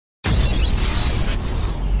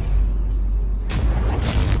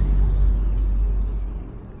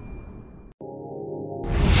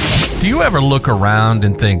Do you ever look around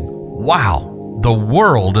and think, wow, the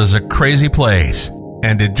world is a crazy place,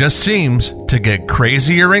 and it just seems to get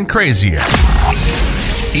crazier and crazier?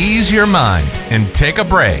 Ease your mind and take a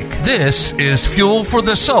break. This is Fuel for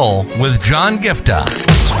the Soul with John Giftah.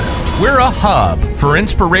 We're a hub for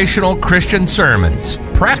inspirational Christian sermons,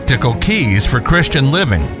 practical keys for Christian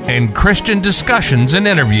living, and Christian discussions and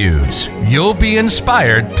interviews. You'll be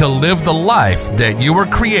inspired to live the life that you were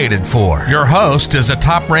created for. Your host is a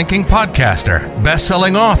top-ranking podcaster,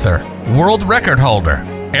 best-selling author, world record holder,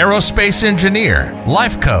 aerospace engineer,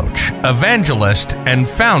 life coach, evangelist, and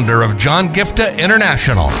founder of John Giftah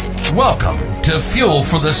International. Welcome to Fuel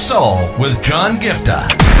for the Soul with John Giftah.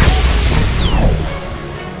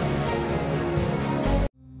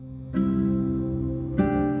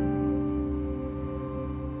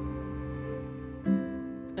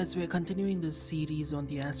 As we're continuing this series on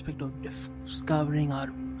the aspect of discovering our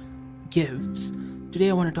gifts, today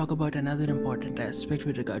I want to talk about another important aspect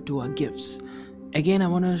with regard to our gifts. Again, I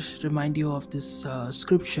want to remind you of this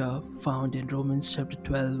scripture found in Romans chapter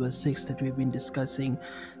 12 verse 6 that we've been discussing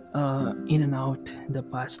in and out the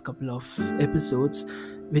past couple of episodes,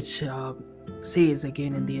 which says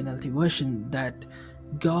again in the NLT version that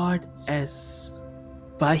God has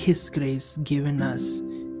by His grace given us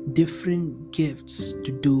different gifts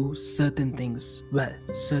to do certain things well.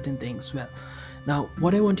 Now,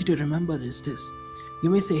 what I want you to remember is this. You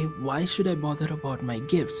may say, why should I bother about my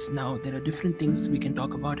gifts? Now, there are different things we can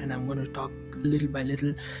talk about, and I'm going to talk little by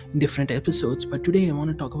little in different episodes. But today I want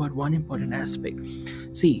to talk about one important aspect.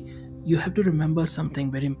 See, you have to remember something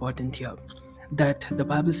very important here, that the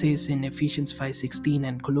Bible says in Ephesians 5:16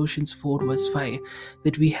 and Colossians 4 verse 5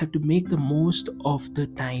 that we have to make the most of the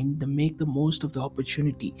time, to make the most of the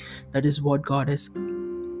opportunity. That is what God has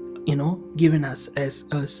given us as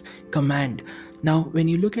a command. Now, when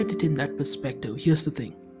you look at it in that perspective, here's the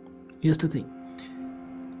thing.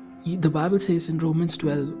 The Bible says in Romans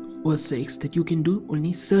 12 verse 6 that you can do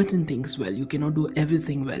only certain things well. You cannot do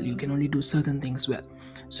everything well. You can only do certain things well.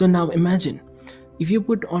 So now imagine, if you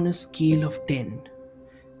put on a scale of 10,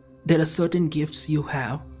 there are certain gifts you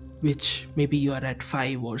have which maybe you are at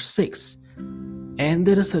 5 or 6. And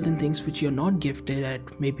there are certain things which you're not gifted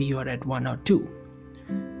at, maybe you are at 1 or 2.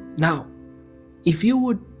 Now, if you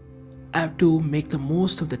would have to make the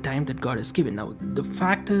most of the time that God has given. Now, the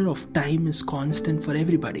factor of time is constant for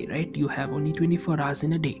everybody, right? You have only 24 hours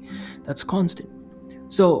in a day. That's constant.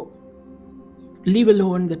 So, leave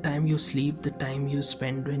alone the time you sleep, the time you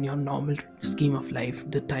spend in your normal scheme of life,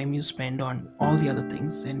 the time you spend on all the other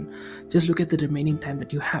things, and just look at the remaining time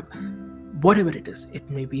that you have. Whatever it is, it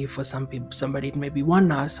may be for somebody it may be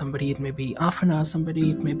 1 hour, somebody it may be half an hour,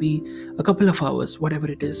 somebody it may be a couple of hours.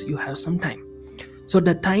 Whatever it is, you have some time. So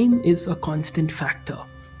the time is a constant factor.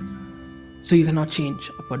 So you cannot change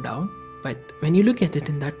up or down. But when you look at it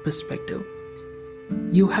in that perspective,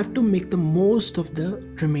 you have to make the most of the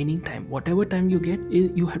remaining time. Whatever time you get,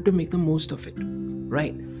 you have to make the most of it,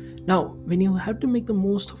 right? Now, when you have to make the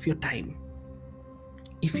most of your time,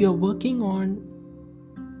 if you're working on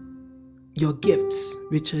your gifts,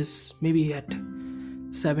 which is maybe at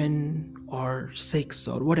 7 or 6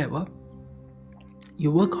 or whatever, you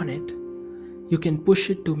work on it, you can push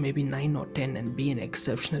it to maybe 9 or 10 and be an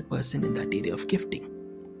exceptional person in that area of gifting.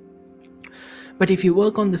 But if you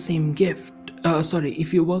work on the same gift,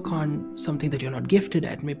 if you work on something that you're not gifted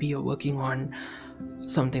at, maybe you're working on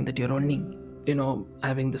something that you're only,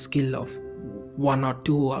 having the skill of 1 or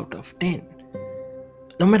 2 out of 10.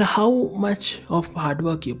 No matter how much of hard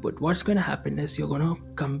work you put, what's going to happen is you're going to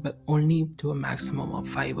come back only to a maximum of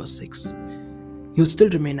 5 or 6. You'll still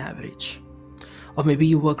remain average. Or maybe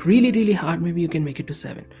you work really, really hard, maybe you can make it to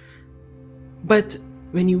 7. But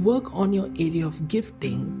when you work on your area of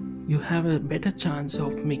gifting, you have a better chance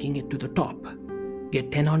of making it to the top.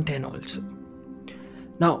 Get 10 on 10 also.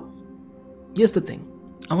 Now, here's the thing.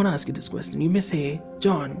 I want to ask you this question. You may say,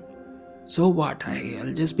 John, so what?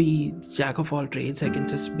 I'll just be jack of all trades. I can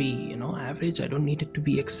just be, average. I don't need it to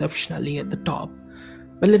be exceptionally at the top.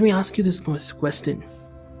 But let me ask you this question.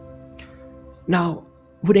 Now,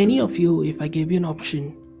 would any of you, if I gave you an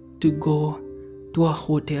option to go to a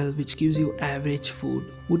hotel which gives you average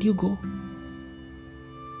food, would you go?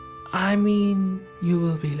 I mean, you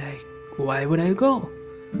will be like, why would I go?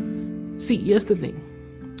 See, here's the thing.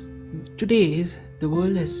 Today, the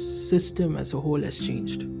world system as a whole has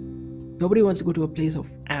changed. Nobody wants to go to a place of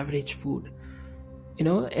average food.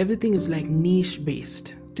 Everything is like niche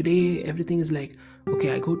based. Today, everything is like,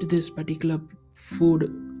 okay, I go to this particular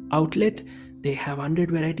food outlet. They have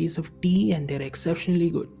 100 varieties of tea and they're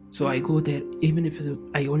exceptionally good. So I go there even if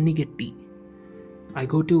I only get tea. I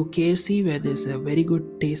go to KFC where there's a very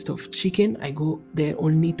good taste of chicken. I go there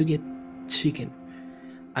only to get chicken.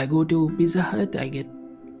 I go to Pizza Hut, I get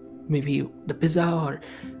maybe the pizza or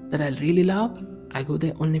that I really love. I go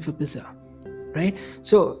there only for pizza, right?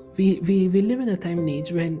 So we live in a time and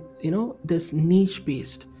age when this niche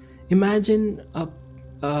based. Imagine a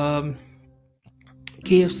um,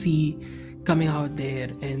 KFC coming out there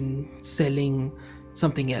and selling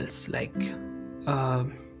something else like uh,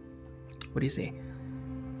 what do you say?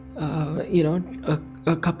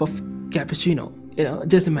 A cup of cappuccino.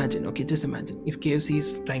 Just imagine. Okay, just imagine if KFC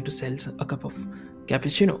is trying to sell a cup of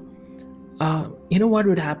cappuccino. What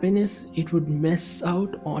would happen is it would miss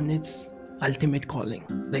out on its ultimate calling.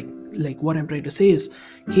 Like what I'm trying to say is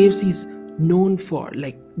KFC is known for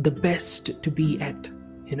like the best to be at,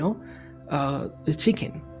 the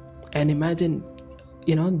chicken. And imagine,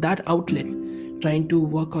 that outlet trying to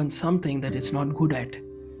work on something that it's not good at.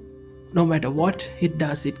 No matter what it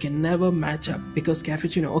does, it can never match up because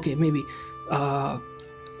cappuccino, okay, maybe uh,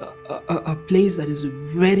 a place that is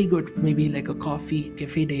very good, maybe like a coffee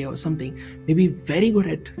cafe day or something, maybe very good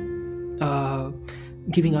at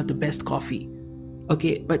giving out the best coffee.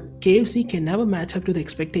 Okay, but KFC can never match up to the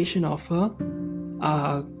expectation of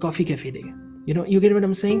a coffee cafe day. You get what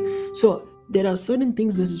I'm saying? So there are certain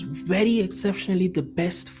things this is very exceptionally the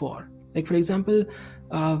best for. Like for example,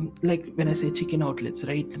 like when I say chicken outlets,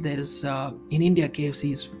 right? There's in India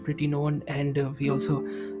KFC is pretty known, and we also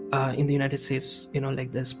in the United States,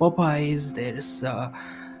 like there's Popeyes, there's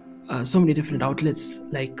so many different outlets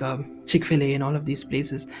like Chick-fil-A and all of these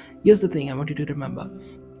places. Here's the thing I want you to remember,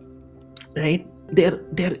 right?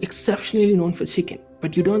 They're exceptionally known for chicken,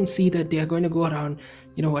 but you don't see that they are going to go around,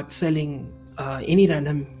 selling any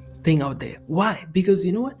random thing out there. Why? Because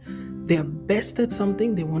you know what? They are best at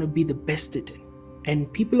something. They want to be the best at it,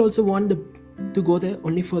 and people also want to go there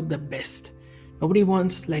only for the best. Nobody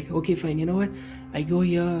wants like, okay, fine. You know what? I go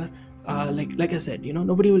here. Like I said,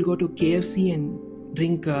 nobody will go to KFC and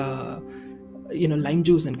drink lime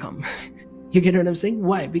juice and come. You get what I'm saying?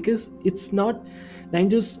 Why? Because it's not, lime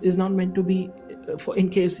juice is not meant to be for in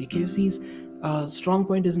KFC. KFC's strong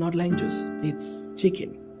point is not lime juice, it's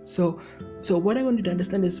chicken. So what I want you to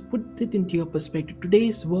understand is put it into your perspective.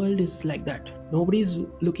 Today's world is like that. Nobody's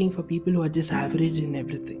looking for people who are just average in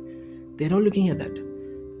everything. They're not looking at that.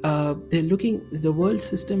 The world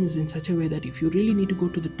system is in such a way that if you really need to go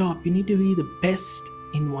to the top, you need to be the best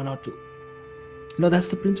in one or two. No, that's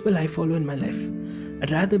the principle I follow in my life.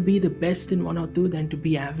 I'd rather be the best in one or two than to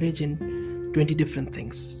be average in 20 different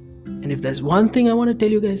things. And if there's one thing I want to tell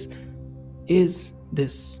you guys, is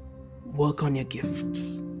this: work on your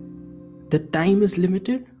gifts. The time is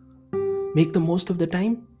limited. Make the most of the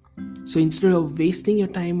time. So instead of wasting your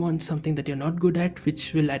time on something that you're not good at,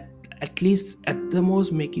 which will at least at the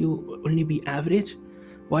most make you only be average,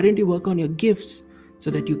 why don't you work on your gifts so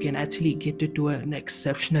that you can actually get it to an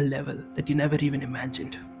exceptional level that you never even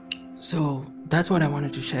imagined? So that's what I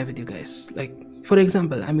wanted to share with you guys. Like, for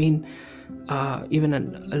example, I mean, even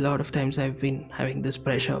a lot of times I've been having this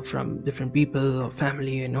pressure from different people or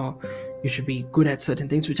family, you should be good at certain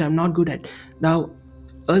things, which I'm not good at. Now,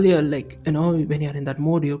 earlier, like, when you're in that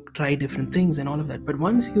mode, you try different things and all of that. But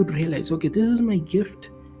once you realize, okay, this is my gift,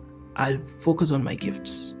 I'll focus on my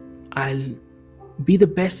gifts. I'll be the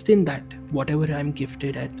best in that, whatever I'm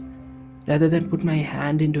gifted at, rather than put my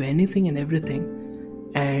hand into anything and everything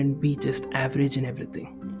and be just average in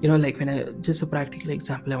everything. Like when just a practical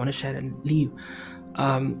example I want to share and leave.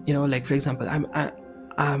 Like for example,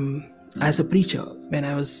 I'm as a preacher, when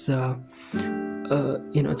I was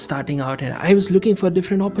starting out, and I was looking for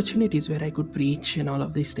different opportunities where I could preach and all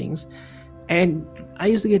of these things. And I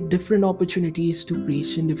used to get different opportunities to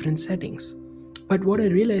preach in different settings. But what I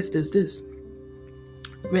realized is this: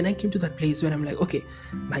 when I came to that place where I'm like, okay,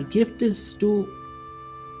 my gift is to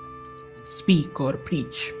speak or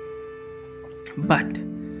preach, but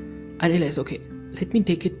I realized, okay, let me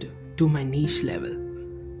take it to my niche level.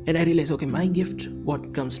 And I realized, okay, my gift,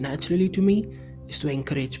 what comes naturally to me, is to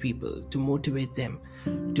encourage people, to motivate them,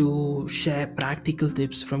 to share practical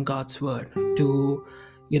tips from God's word, to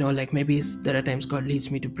like maybe there are times God leads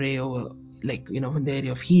me to pray over, like, in the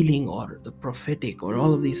area of healing or the prophetic or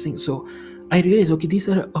all of these things. So I realized, okay, these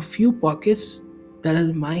are a few pockets that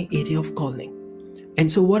are my area of calling. And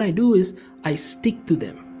so what I do is I stick to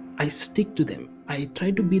them. I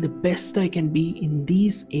try to be the best I can be in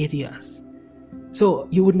these areas. So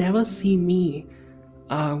you would never see me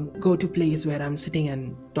go to a place where I'm sitting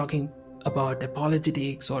and talking about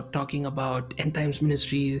apologetics or talking about end times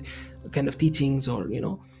ministry kind of teachings, or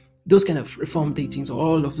those kind of reform teachings or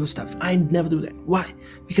all of those stuff. I never do that. Why?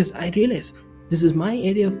 Because I realize This is my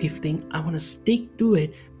area of gifting. I want to stick to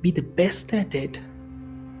it, be the best at it,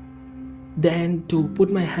 than to put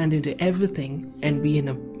my hand into everything and be in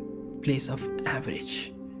a place of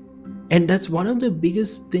average. And that's one of the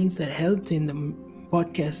biggest things that helped in the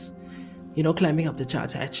podcast, climbing up the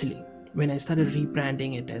charts actually, when I started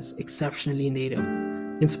rebranding it as exceptionally in the area of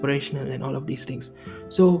inspirational and all of these things.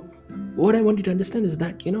 So what I want you to understand is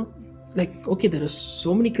that, okay, there are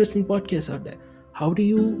so many Christian podcasts out there. How do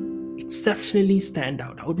you exceptionally stand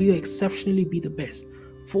out? How do you exceptionally be the best?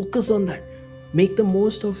 Focus on that. Make the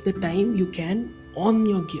most of the time you can on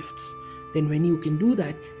your gifts. Then when you can do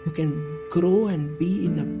that, you can grow and be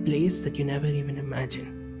in a place that you never even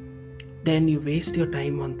imagined. Then you waste your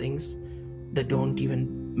time on things that don't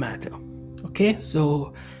even matter. Okay,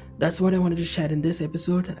 so that's what I wanted to share in this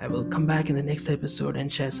episode. I will come back in the next episode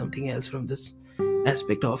and share something else from this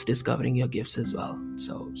aspect of discovering your gifts as well.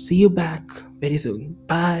 So see you back very soon.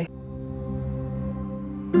 Bye.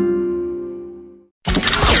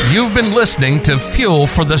 You've been listening to Fuel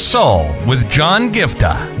for the Soul with John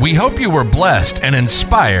Giftah. We hope you were blessed and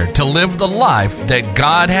inspired to live the life that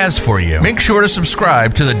God has for you. Make sure to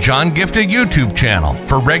subscribe to the John Giftah YouTube channel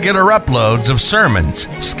for regular uploads of sermons,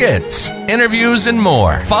 skits, interviews, and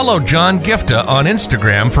more. Follow John Giftah on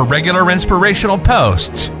Instagram for regular inspirational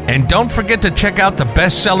posts. And don't forget to check out the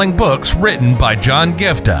best-selling books written by John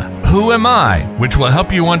Giftah, Who Am I?, which will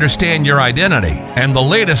help you understand your identity, and the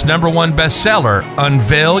latest #1 bestseller,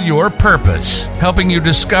 Unveil Your Purpose, helping you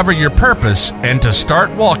discover your purpose and to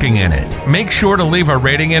start walking in it. Make sure to leave a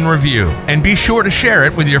rating and review, and be sure to share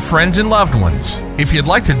it with your friends and loved ones. If you'd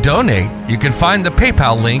like to donate, you can find the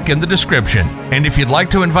PayPal link in the description. And if you'd like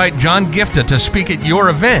to invite John Giftah to speak at your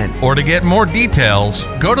event or to get more details,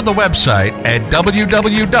 go to the website at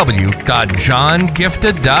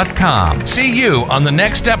www.johngiftah.com. See you on the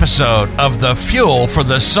next episode of The Fuel for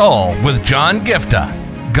the Soul with John Giftah.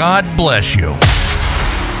 God bless you.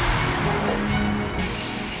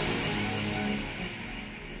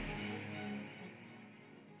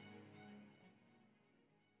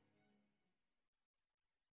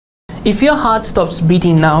 If your heart stops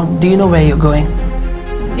beating now, do you know where you're going?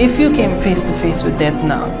 If you came face to face with death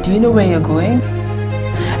now, do you know where you're going?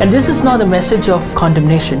 And this is not a message of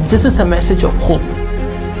condemnation. This is a message of hope.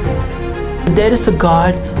 There is a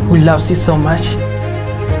God who loves you so much.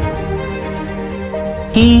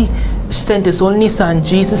 He sent His only Son,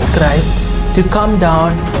 Jesus Christ, to come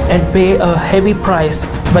down and pay a heavy price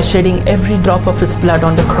by shedding every drop of His blood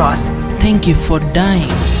on the cross. Thank you for dying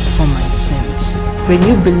for my sins. When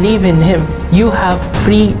you believe in Him, you have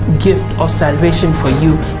free gift of salvation for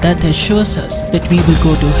you that assures us that we will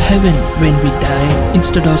go to heaven when we die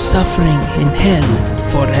instead of suffering in hell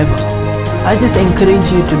forever. I just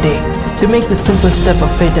encourage you today to make the simple step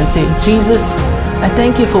of faith and say, Jesus, I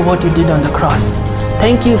thank you for what you did on the cross.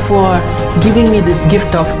 Thank you for giving me this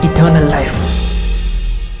gift of eternal life.